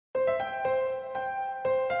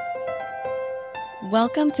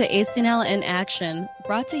Welcome to ACNL in Action,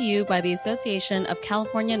 brought to you by the Association of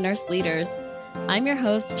California Nurse Leaders. I'm your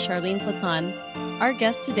host, Charlene Platon. Our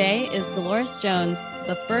guest today is Dolores Jones,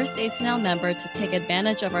 the first ACNL member to take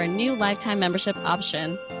advantage of our new lifetime membership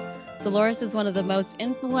option. Dolores is one of the most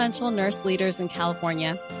influential nurse leaders in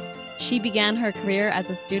California. She began her career as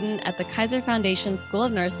a student at the Kaiser Foundation School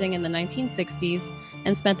of Nursing in the 1960s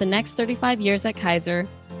and spent the next 35 years at Kaiser,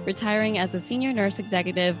 retiring as a senior nurse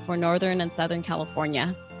executive for Northern and Southern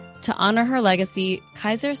California. To honor her legacy,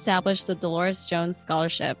 Kaiser established the Dolores Jones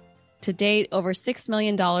Scholarship. To date, over $6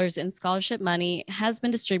 million in scholarship money has been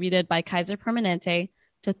distributed by Kaiser Permanente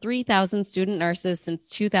to 3,000 student nurses since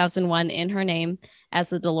 2001 in her name as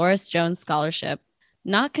the Dolores Jones Scholarship.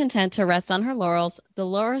 Not content to rest on her laurels,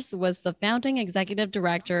 Dolores was the founding executive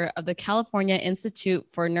director of the California Institute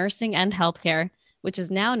for Nursing and Healthcare, which is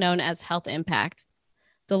now known as Health Impact.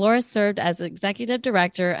 Dolores served as executive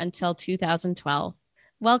director until 2012.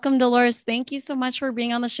 Welcome, Dolores. Thank you so much for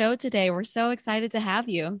being on the show today. We're so excited to have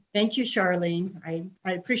you. Thank you, Charlene.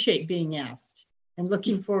 I appreciate being asked and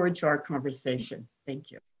looking forward to our conversation. Thank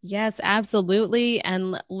you. Yes, absolutely.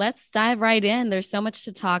 And let's dive right in. There's so much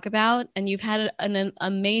to talk about, and you've had an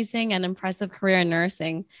amazing and impressive career in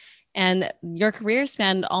nursing. And your career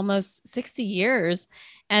spanned almost 60 years.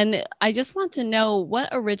 And I just want to know what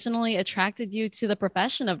originally attracted you to the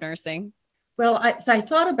profession of nursing. Well, I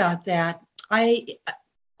thought about that.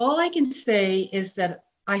 All I can say is that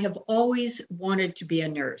I have always wanted to be a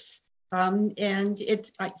nurse. And it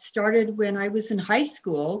started when I was in high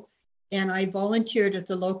school, and I volunteered at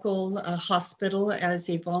the local hospital as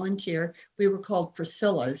a volunteer. We were called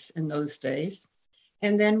Priscilla's in those days,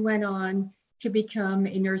 and then went on to become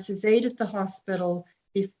a nurse's aide at the hospital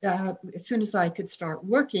as soon as I could start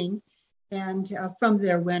working. And from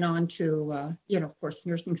there went on to, of course,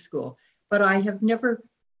 nursing school. But I have never,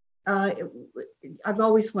 I've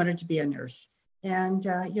always wanted to be a nurse. And,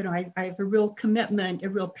 I have a real commitment, a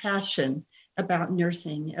real passion about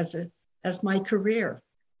nursing as my career.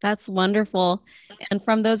 That's wonderful. And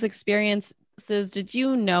from those experiences, did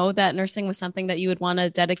you know that nursing was something that you would want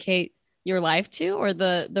to dedicate your life to, or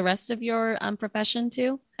the rest of your profession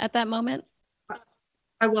to at that moment?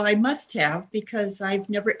 Well, I must have, because I've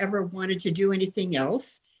never ever wanted to do anything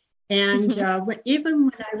else. And even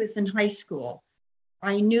when I was in high school,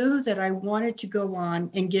 I knew that I wanted to go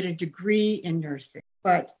on and get a degree in nursing,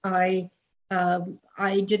 but I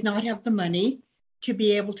did not have the money to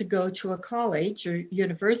be able to go to a college or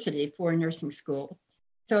university for nursing school.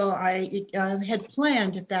 So I had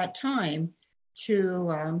planned at that time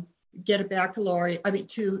to get a baccalaureate,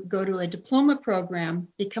 to go to a diploma program,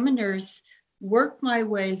 become a nurse, work my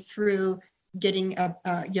way through getting a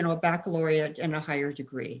baccalaureate and a higher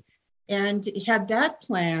degree. And had that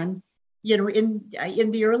plan, in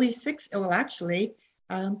the early 60s, well, actually,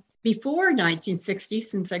 before 1960,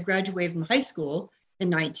 since I graduated from high school in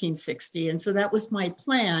 1960. And so that was my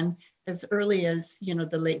plan as early as,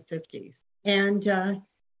 the late 50s. And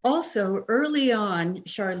also early on,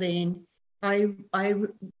 Charlene, early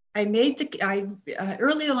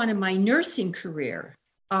on in my nursing career,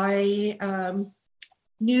 I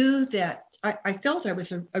knew that I felt I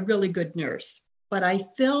was a really good nurse, but I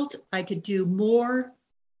felt I could do more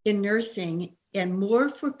in nursing and more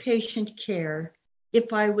for patient care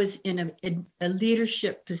if I was in a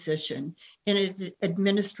leadership position, in an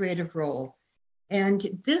administrative role.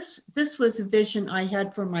 And this was a vision I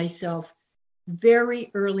had for myself very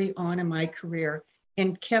early on in my career,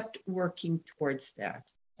 and kept working towards that.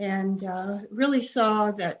 And really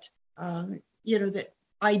saw that, that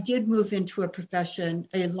I did move into a profession,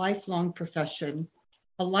 a lifelong profession,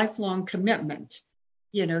 a lifelong commitment,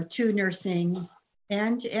 to nursing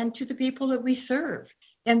and to the people that we serve.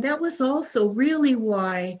 And that was also really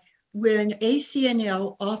why when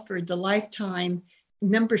ACNL offered the lifetime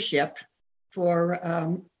membership for,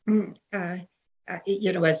 as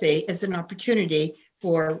an opportunity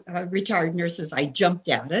for retired nurses, I jumped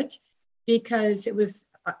at it, because it was,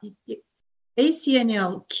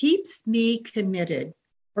 ACNL keeps me committed,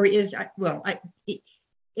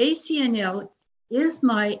 ACNL is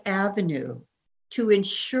my avenue to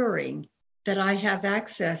ensuring that I have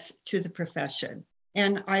access to the profession.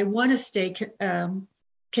 And I want to stay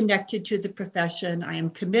connected to the profession. I am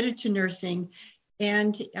committed to nursing,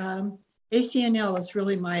 and ACNL is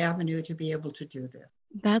really my avenue to be able to do this.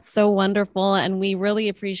 That's so wonderful. And we really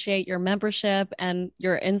appreciate your membership and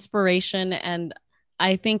your inspiration. And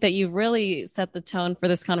I think that you've really set the tone for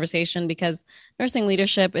this conversation, because nursing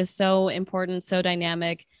leadership is so important, so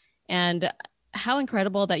dynamic, and how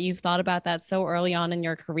incredible that you've thought about that so early on in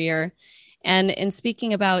your career. And in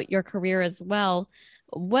speaking about your career as well,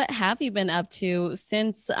 what have you been up to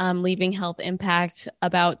since leaving Health Impact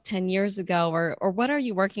about 10 years ago, or what are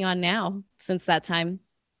you working on now since that time?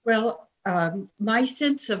 Well, my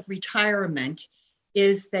sense of retirement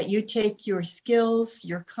is that you take your skills,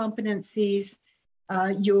 your competencies,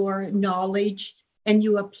 your knowledge, and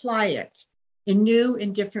you apply it in new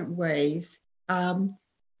and different ways,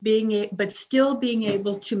 but still being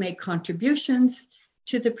able to make contributions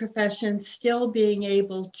to the profession, still being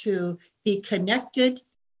able to be connected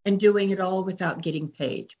and doing it all without getting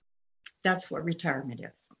paid. That's what retirement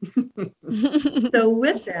is. So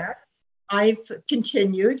with that, I've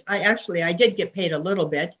continued. I did get paid a little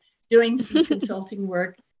bit doing some consulting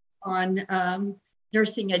work on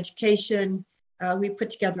nursing education. We put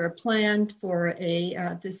together a plan for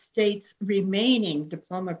the state's remaining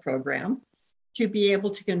diploma program to be able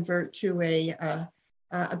to convert to a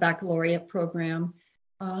baccalaureate program.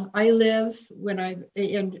 I live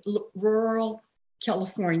in rural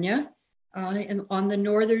California, and on the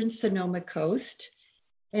northern Sonoma coast,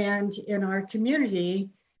 and in our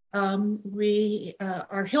community,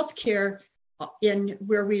 our healthcare in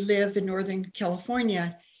where we live in Northern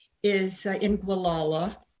California is in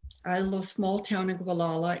Gualala, a little small town in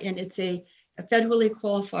Gualala, and it's a federally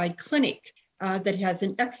qualified clinic that has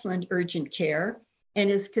an excellent urgent care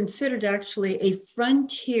and is considered actually a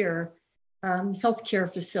frontier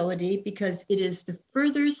healthcare facility because it is the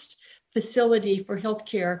furthest facility for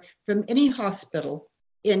healthcare from any hospital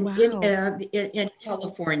in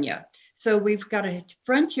California. So we've got a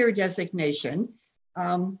frontier designation.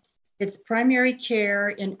 It's primary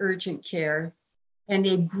care and urgent care and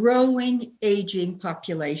a growing aging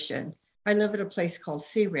population. I live at a place called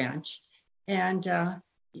Sea Ranch, and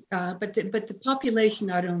but the population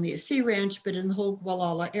not only at Sea Ranch but in the whole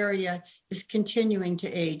Gualala area is continuing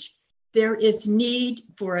to age. There is need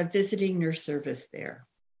for a visiting nurse service there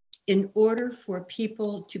in order for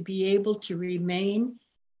people to be able to remain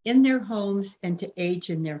in their homes and to age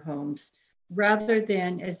in their homes, rather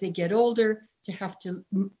than as they get older to have to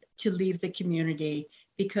leave the community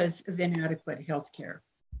because of inadequate health care.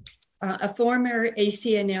 A former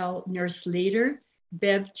ACNL nurse leader,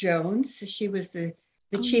 Bev Jones, she was the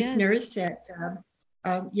chief nurse at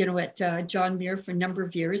John Muir for a number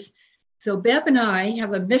of years. So Bev and I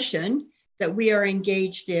have a mission that we are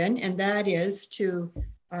engaged in, and that is to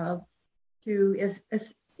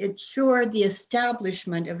ensure the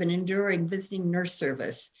establishment of an enduring visiting nurse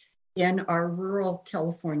service in our rural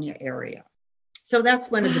California area. So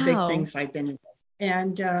that's one of the big things I've been involved in.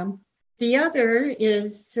 And the other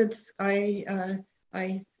is, since I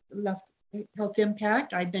left Health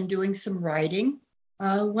Impact, I've been doing some writing.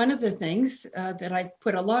 One of the things that I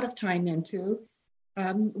put a lot of time into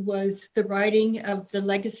was the writing of the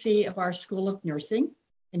legacy of our School of Nursing.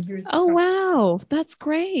 And here's wow, that's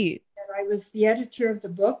great. I was the editor of the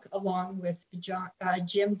book along with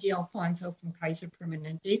Jim D'Alfonso from Kaiser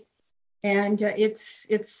Permanente, and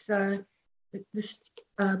the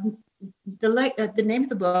name of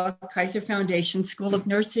the book, Kaiser Foundation School of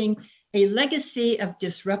Nursing: A Legacy of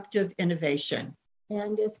Disruptive Innovation.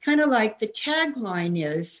 And it's kind of like the tagline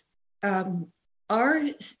is the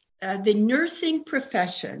nursing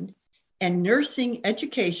profession and nursing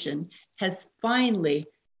education has finally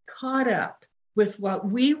caught up with what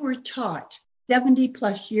we were taught 70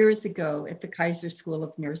 plus years ago at the Kaiser School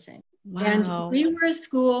of Nursing. Wow. And we were a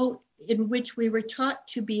school in which we were taught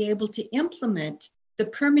to be able to implement the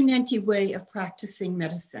Permanente way of practicing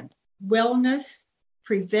medicine: wellness,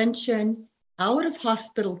 prevention, out of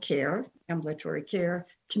hospital care, ambulatory care,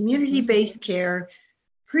 community-based care,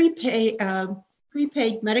 prepaid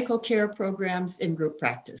medical care programs, and group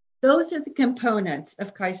practice. Those are the components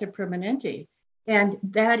of Kaiser Permanente. And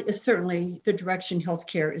that is certainly the direction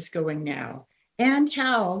healthcare is going now, and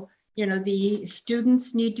how, the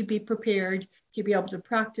students need to be prepared to be able to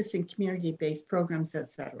practice in community-based programs, et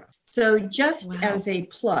cetera. So just as a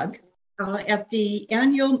plug, at the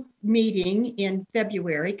annual meeting in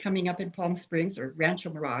February coming up in Palm Springs or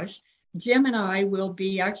Rancho Mirage, Jim and I will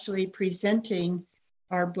be actually presenting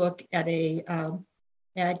our book at a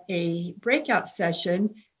breakout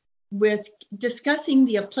session with discussing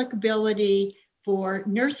the applicability for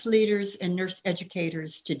nurse leaders and nurse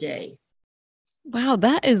educators today. Wow,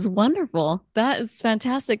 that is wonderful. That is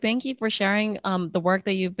fantastic. Thank you for sharing the work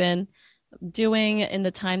that you've been doing in the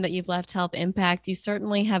time that you've left Health Impact. You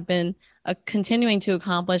certainly have been continuing to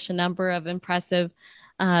accomplish a number of impressive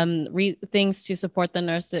things to support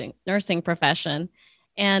the nursing profession.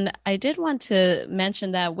 And I did want to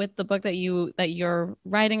mention that with the book that you're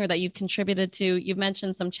writing or that you've contributed to, you've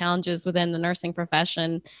mentioned some challenges within the nursing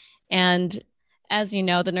profession. And as you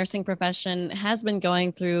know, the nursing profession has been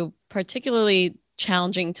going through particularly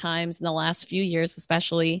challenging times in the last few years,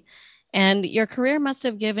 especially. And your career must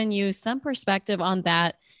have given you some perspective on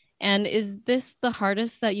that. And is this the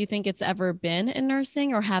hardest that you think it's ever been in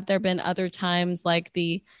nursing, or have there been other times like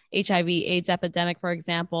the HIV/AIDS epidemic, for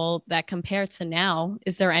example, that compare to now?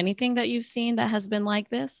 Is there anything that you've seen that has been like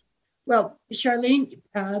this? Well, Charlene,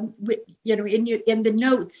 in the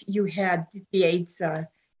notes you had the AIDS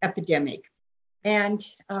epidemic, and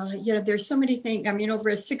there's so many things. I mean, over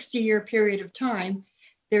a 60-year period of time,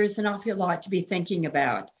 there's an awful lot to be thinking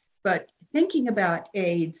about. But thinking about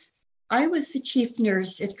AIDS, I was the chief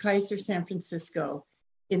nurse at Kaiser San Francisco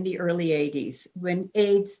in the early 80s when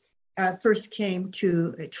AIDS first came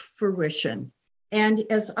to fruition. And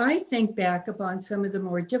as I think back upon some of the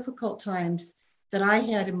more difficult times that I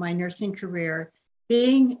had in my nursing career,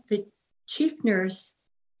 being the chief nurse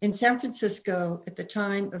in San Francisco at the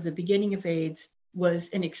time of the beginning of AIDS was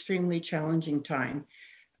an extremely challenging time.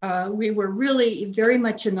 We were really very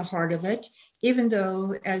much in the heart of it, even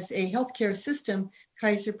though as a healthcare system,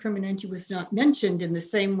 Kaiser Permanente was not mentioned in the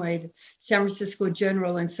same way that San Francisco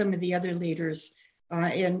General and some of the other leaders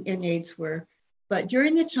in AIDS were. But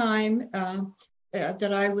during the time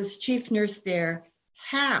that I was chief nurse there,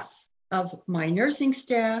 half of my nursing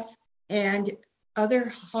staff and other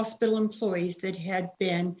hospital employees that had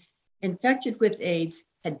been infected with AIDS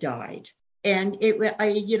had died. And it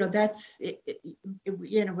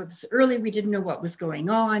was early, we didn't know what was going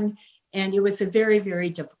on, and it was a very, very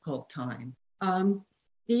difficult time.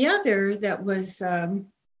 The other that was,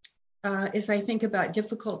 as I think about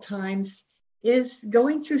difficult times, is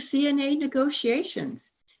going through CNA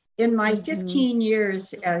negotiations. In my 15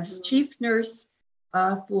 years as chief nurse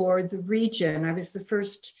for the region, I was the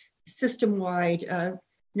first system-wide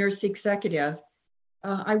nurse executive.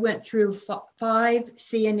 I went through 5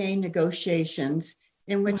 CNA negotiations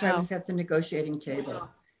in which I was at the negotiating table.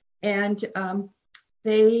 And I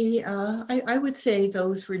would say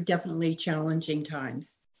those were definitely challenging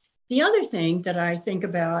times. The other thing that I think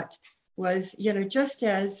about was, just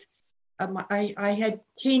as I had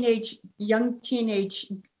young teenage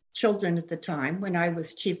children at the time when I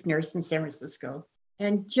was chief nurse in San Francisco.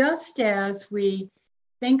 And just as we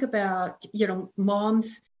think about,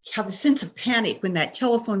 moms have a sense of panic when that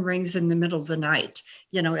telephone rings in the middle of the night,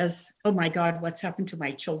 as, oh my God, what's happened to my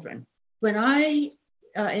children? When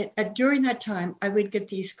during that time, I would get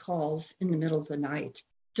these calls in the middle of the night.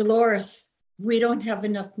 Dolores, we don't have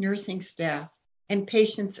enough nursing staff and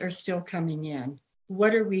patients are still coming in.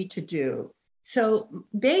 What are we to do? So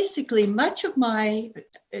basically, much of my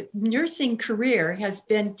nursing career has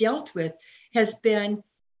been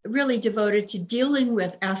really devoted to dealing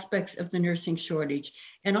with aspects of the nursing shortage.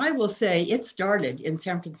 And I will say it started in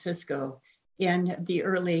San Francisco in the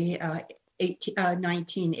early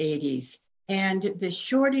 1980s. And the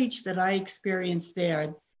shortage that I experienced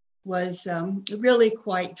there was really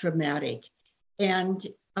quite dramatic. And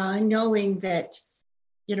knowing that,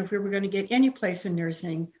 if we were going to get any place in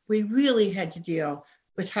nursing, we really had to deal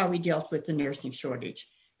with how we dealt with the nursing shortage.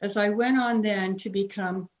 As I went on then to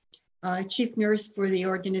become chief nurse for the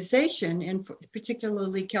organization, and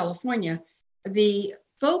particularly California, the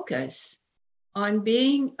focus on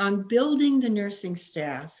building the nursing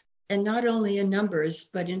staff, and not only in numbers,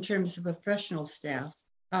 but in terms of professional staff,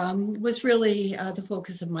 was really the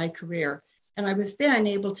focus of my career. And I was then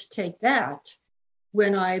able to take that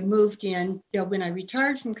when I moved in, when I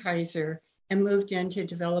retired from Kaiser and moved into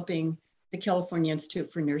developing the California Institute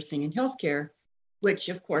for Nursing and Healthcare, which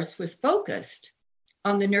of course was focused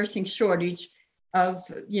on the nursing shortage of,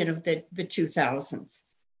 the 2000s.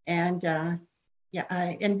 And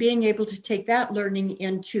and being able to take that learning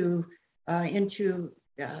into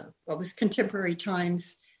what was contemporary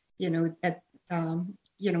times, in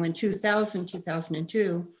 2000,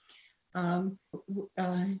 2002,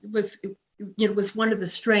 was one of the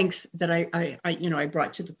strengths that I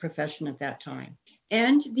brought to the profession at that time.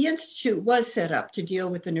 And the Institute was set up to deal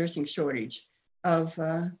with the nursing shortage of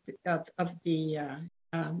the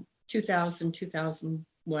 2000,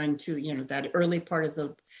 2001 to, that early part of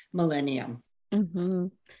the millennium. Mm-hmm.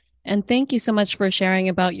 And thank you so much for sharing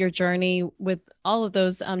about your journey with all of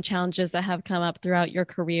those challenges that have come up throughout your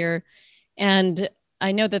career. And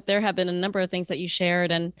I know that there have been a number of things that you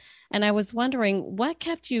shared, and I was wondering what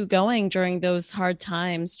kept you going during those hard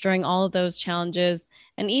times, during all of those challenges,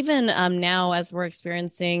 and even now as we're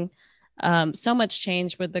experiencing so much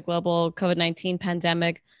change with the global COVID-19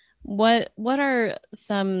 pandemic. What are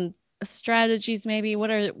some strategies, maybe? What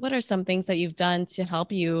are some things that you've done to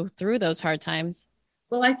help you through those hard times?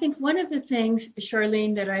 Well, I think one of the things,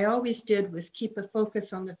 Charlene, that I always did was keep a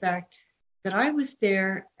focus on the fact that I was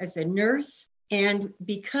there as a nurse And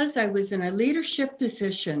because I was in a leadership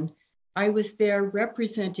position, I was there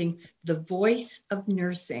representing the voice of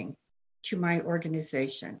nursing to my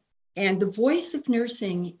organization. And the voice of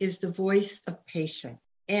nursing is the voice of patient.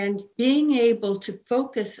 And being able to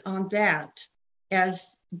focus on that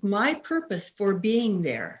as my purpose for being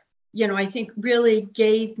there, I think really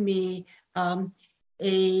gave me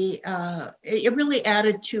it really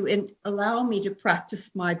added to and allow me to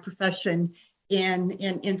practice my profession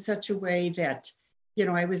in such a way that,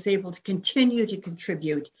 I was able to continue to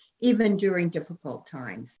contribute even during difficult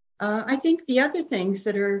times. I think the other things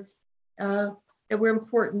that were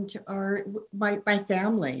important are my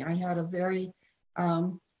family. I had a very I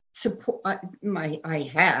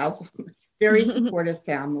have very supportive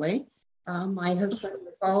family. My husband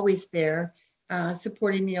was always there,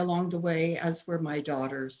 supporting me along the way, as were my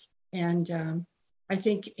daughters. And I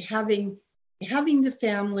think having the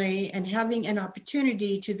family and having an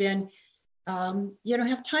opportunity to then,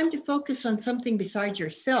 have time to focus on something besides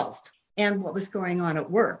yourself and what was going on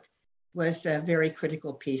at work was a very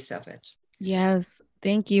critical piece of it. Yes,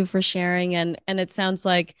 thank you for sharing. And it sounds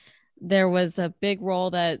like there was a big role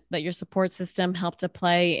that your support system helped to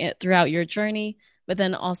play throughout your journey, but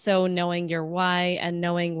then also knowing your why and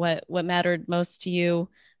knowing what mattered most to you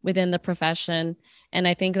within the profession. And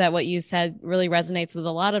I think that what you said really resonates with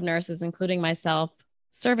a lot of nurses, including myself,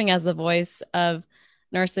 serving as the voice of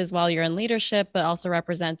nurses while you're in leadership, but also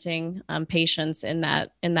representing patients in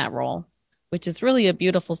that role, which is really a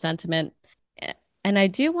beautiful sentiment. And I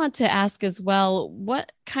do want to ask as well,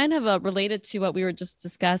 what kind of related to what we were just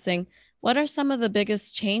discussing, what are some of the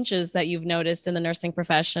biggest changes that you've noticed in the nursing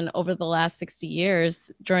profession over the last 60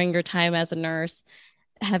 years during your time as a nurse?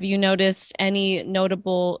 Have you noticed any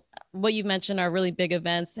notable, what you mentioned are really big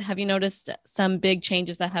events? Have you noticed some big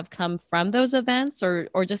changes that have come from those events, or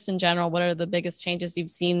just in general, what are the biggest changes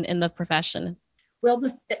you've seen in the profession? Well,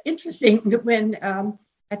 interesting when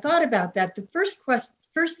I thought about that, the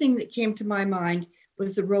first thing that came to my mind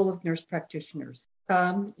was the role of nurse practitioners.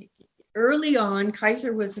 Early on,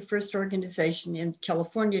 Kaiser was the first organization in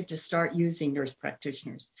California to start using nurse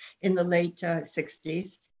practitioners in the late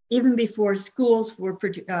 60s. Even before schools were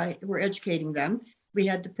educating them, we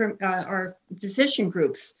had our physician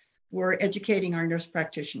groups were educating our nurse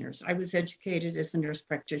practitioners. I was educated as a nurse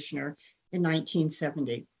practitioner in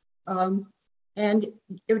 1970. And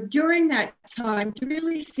during that time, to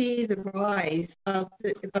really see the rise of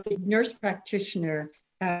the nurse practitioner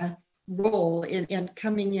role in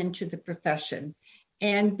coming into the profession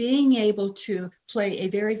and being able to play a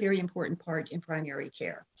very, very important part in primary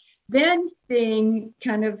care. Then seeing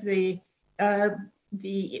kind of the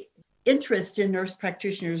interest in nurse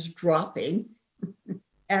practitioners dropping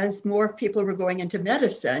as more people were going into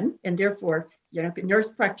medicine, and therefore, nurse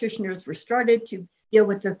practitioners were started to deal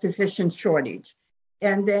with the physician shortage.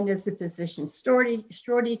 And then as the physician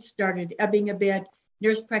shortage started ebbing a bit,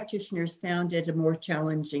 nurse practitioners found it a more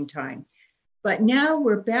challenging time. But now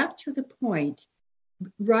we're back to the point,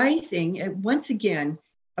 rising once again,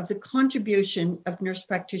 of the contribution of nurse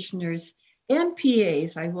practitioners and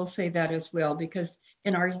PAs. I will say that as well, because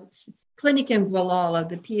in our clinic in Gualala,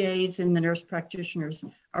 the PAs and the nurse practitioners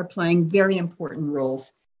are playing very important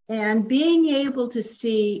roles. And being able to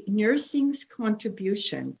see nursing's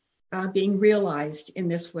contribution being realized in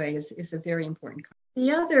this way is a very important.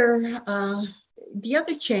 The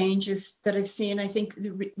other changes that I've seen, I think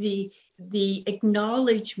the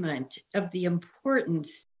acknowledgement of the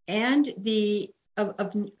importance and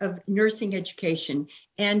of nursing education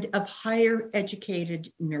and of higher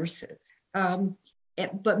educated nurses.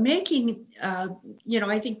 But making,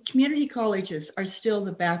 I think community colleges are still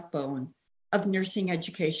the backbone of nursing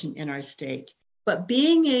education in our state. But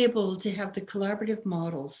being able to have the collaborative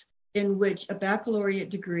models in which a baccalaureate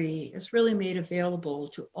degree is really made available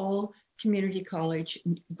to all community college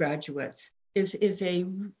graduates is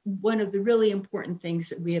one of the really important things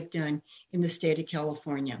that we have done in the state of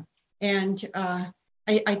California. And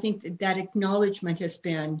I think that acknowledgement has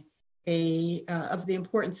been of the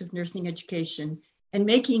importance of nursing education, and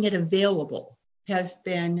making it available has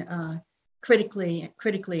been critically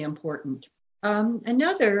important.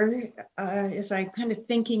 Another, as I'm kind of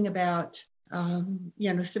thinking about,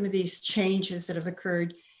 some of these changes that have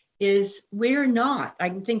occurred, is I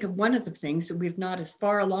can think of one of the things that we've not as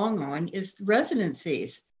far along on is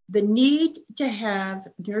residencies. The need to have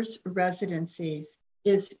nurse residencies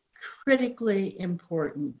is critically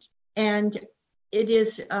important. And it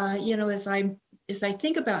is, as I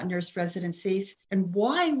think about nurse residencies and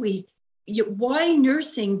why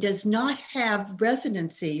nursing does not have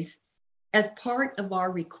residencies as part of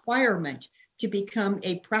our requirement to become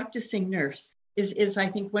a practicing nurse is I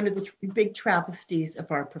think, one of the big travesties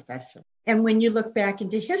of our profession. And when you look back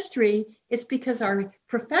into history, it's because our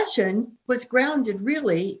profession was grounded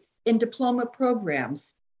really in diploma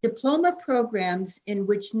programs in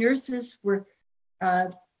which nurses were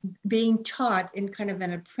being taught in kind of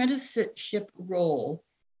an apprenticeship role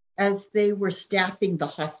as they were staffing the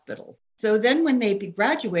hospitals. So then when they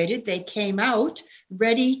graduated, they came out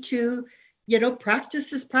ready to,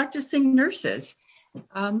 practice as practicing nurses.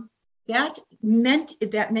 That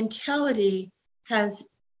mentality has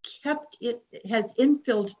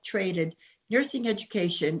infiltrated nursing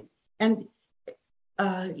education and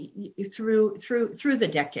through the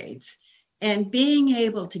decades. And being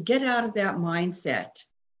able to get out of that mindset,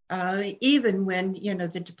 even when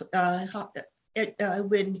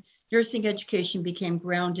when nursing education became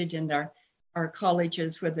grounded in our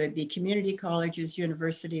colleges, whether it be community colleges,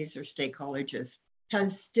 universities, or state colleges,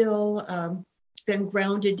 has still been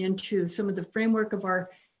grounded into some of the framework of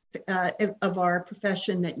our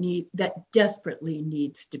profession that desperately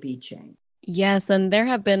needs to be changed. Yes, and there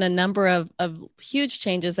have been a number of huge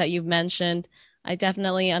changes that you've mentioned. I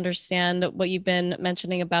definitely understand what you've been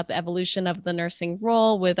mentioning about the evolution of the nursing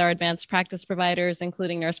role with our advanced practice providers,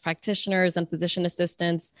 including nurse practitioners and physician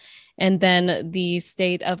assistants, and then the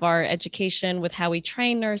state of our education with how we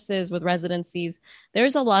train nurses with residencies.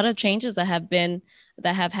 There's a lot of changes that have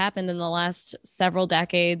happened in the last several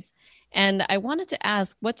decades. And I wanted to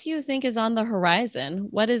ask, what do you think is on the horizon?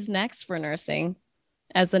 What is next for nursing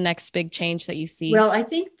as the next big change that you see? Well, I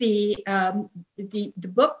think the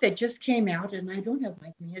book that just came out, and I don't have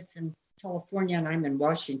it's in California and I'm in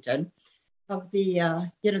Washington, of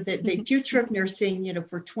the future of nursing,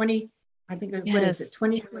 for 20, I think, yes. What is it,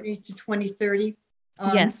 2020 to 2030?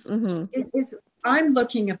 Yes. Mm-hmm. I'm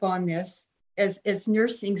looking upon this as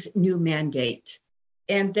nursing's new mandate,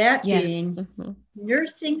 and that being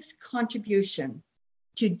nursing's contribution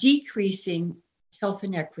to decreasing health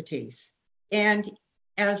inequities. And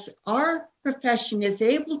as our profession is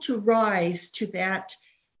able to rise to that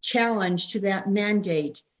challenge, to that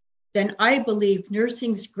mandate, then I believe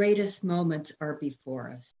nursing's greatest moments are before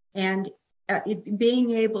us. And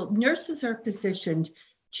nurses are positioned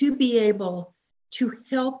to be able to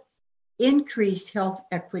help increase health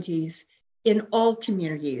equities in all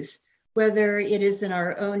communities, whether it is in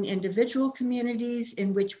our own individual communities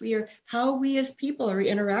in which how we as people are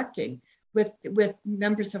interacting with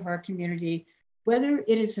members of our community, whether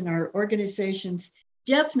it is in our organizations.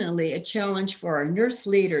 Definitely a challenge for our nurse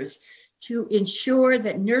leaders to ensure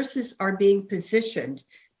that nurses are being positioned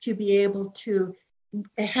to be able to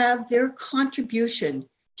have their contribution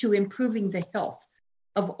to improving the health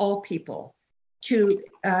of all people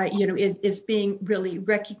is being really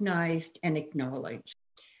recognized and acknowledged.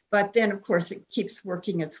 But then, of course, it keeps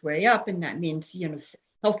working its way up, and that means,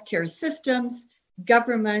 healthcare systems,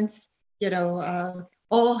 governments,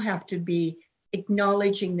 all have to be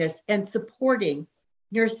acknowledging this and supporting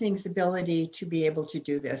nursing's ability to be able to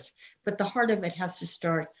do this. But the heart of it has to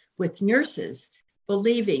start with nurses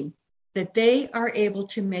believing that they are able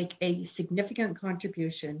to make a significant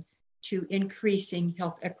contribution to increasing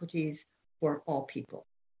health equities for all people.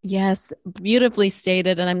 Yes, beautifully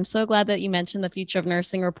stated. And I'm so glad that you mentioned the Future of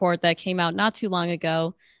Nursing report that came out not too long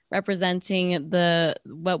ago, representing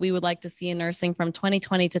what we would like to see in nursing from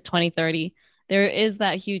 2020 to 2030. There is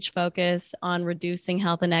that huge focus on reducing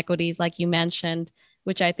health inequities, like you mentioned,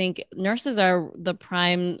 which I think nurses are the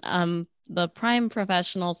prime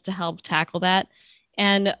professionals to help tackle that.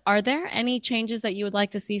 And are there any changes that you would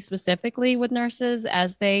like to see specifically with nurses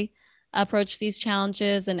as they approach these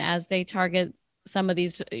challenges and as they target some of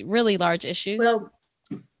these really large issues? Well,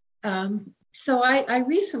 so I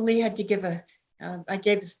recently had to I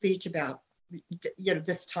gave a speech about,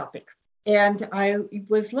 this topic. And I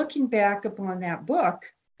was looking back upon that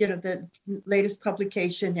book, the latest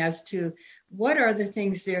publication, as to what are the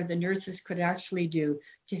things there the nurses could actually do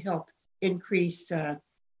to help increase,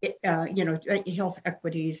 health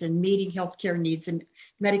equities and meeting healthcare needs in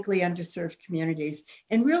medically underserved communities,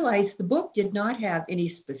 and realized the book did not have any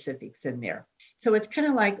specifics in there. So it's kind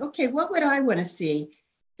of like, okay, what would I want to see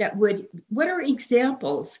what are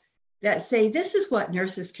examples that say this is what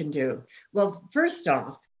nurses can do? Well, first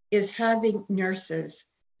off, is having nurses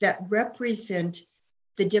that represent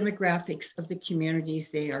the demographics of the communities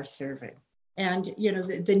they are serving. And,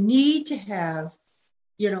 the need to have,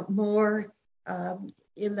 more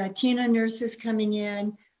Latina nurses coming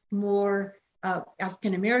in, more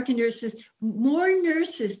African-American nurses, more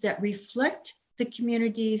nurses that reflect the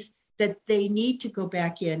communities that they need to go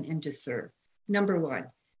back in and to serve, number one.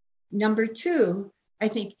 Number two, I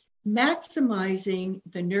think maximizing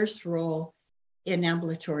the nurse role in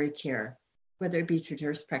ambulatory care. whether it be through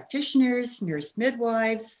nurse practitioners, nurse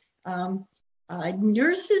midwives,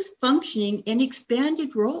 nurses functioning in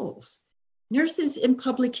expanded roles, nurses in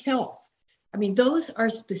public health. I mean, those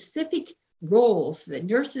are specific roles that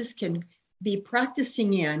nurses can be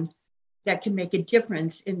practicing in that can make a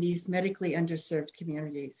difference in these medically underserved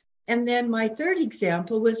communities. And then my third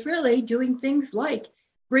example was really doing things like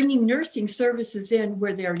bringing nursing services in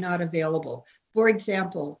where they're not available. For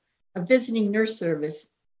example, a visiting nurse service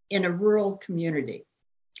in a rural community,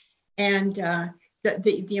 and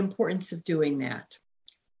the importance of doing that.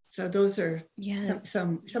 So those are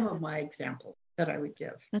some of my examples that I would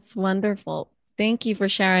give. That's wonderful. Thank you for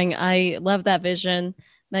sharing. I love that vision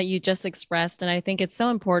that you just expressed. And I think it's so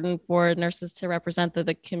important for nurses to represent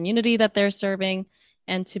the community that they're serving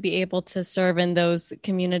and to be able to serve in those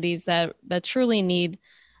communities that truly need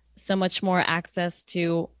so much more access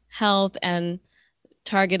to health and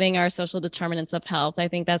targeting our social determinants of health. I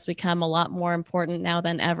think that's become a lot more important now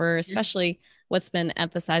than ever, especially what's been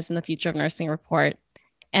emphasized in the Future of Nursing report.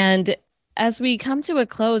 And as we come to a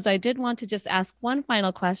close, I did want to just ask one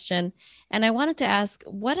final question. And I wanted to ask,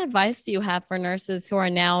 what advice do you have for nurses who are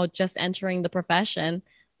now just entering the profession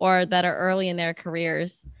or that are early in their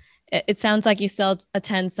careers? It sounds like you still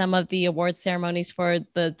attend some of the award ceremonies for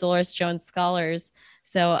the Dolores Jones Scholars.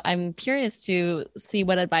 So I'm curious to see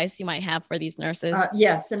what advice you might have for these nurses.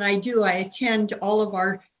 Yes, and I do. I attend all of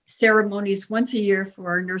our ceremonies once a year for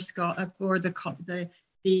our nurse for the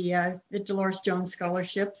Dolores Jones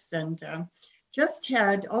Scholarships, and just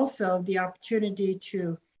had also the opportunity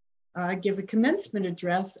to give a commencement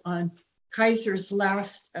address on Kaiser's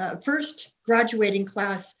first graduating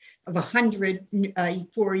class of 100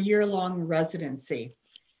 for a year-long residency.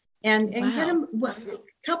 And kind of a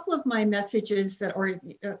couple of my messages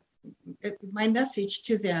my message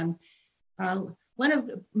to them, one of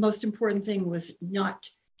the most important thing was not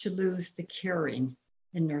to lose the caring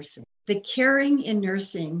in nursing. The caring in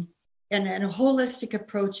nursing and a holistic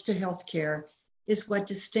approach to healthcare is what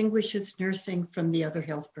distinguishes nursing from the other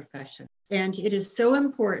health professions. And it is so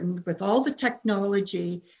important with all the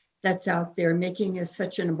technology that's out there, making us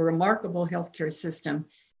such a remarkable healthcare system,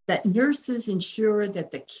 that nurses ensure that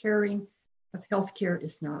the caring of healthcare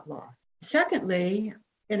is not lost. Secondly,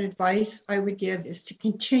 an advice I would give is to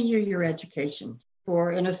continue your education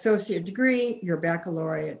for an associate degree, your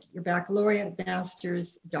baccalaureate,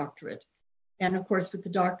 master's, doctorate. And of course, with the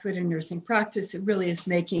doctorate in nursing practice, it really is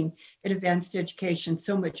making an advanced education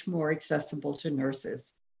so much more accessible to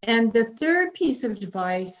nurses. And the third piece of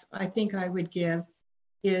advice I think I would give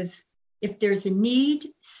is, if there's a need,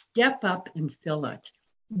 step up and fill it.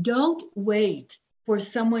 Don't wait for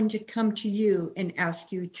someone to come to you and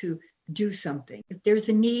ask you to do something. If there's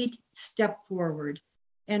a need, step forward.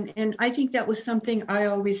 And I think that was something I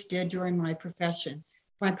always did during my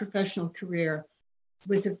professional career,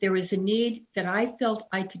 was if there was a need that I felt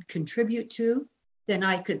I could contribute to, then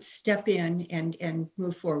I could step in and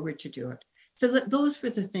move forward to do it. So those were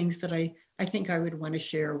the things that I think I would want to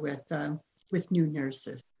share with new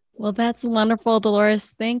nurses. Well, that's wonderful,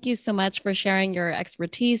 Dolores. Thank you so much for sharing your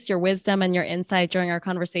expertise, your wisdom, and your insight during our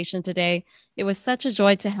conversation today. It was such a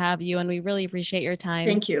joy to have you, and we really appreciate your time.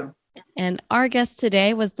 Thank you. And our guest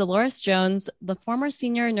today was Dolores Jones, the former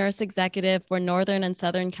senior nurse executive for Northern and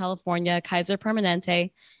Southern California Kaiser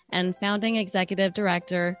Permanente and founding executive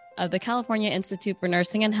director of the California Institute for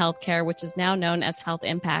Nursing and Healthcare, which is now known as Health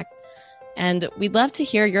Impact. And we'd love to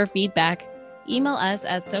hear your feedback. Email us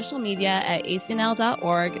at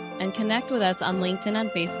socialmedia@acnl.org and connect with us on LinkedIn and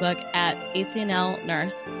Facebook at ACNL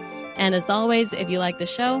Nurse. And as always, if you like the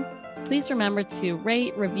show, please remember to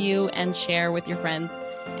rate, review, and share with your friends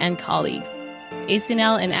and colleagues.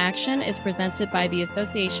 ACNL in Action is presented by the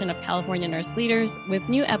Association of California Nurse Leaders, with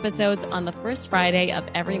new episodes on the first Friday of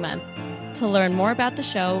every month. To learn more about the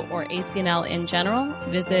show or ACNL in general,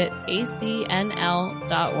 visit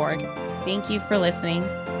acnl.org. Thank you for listening.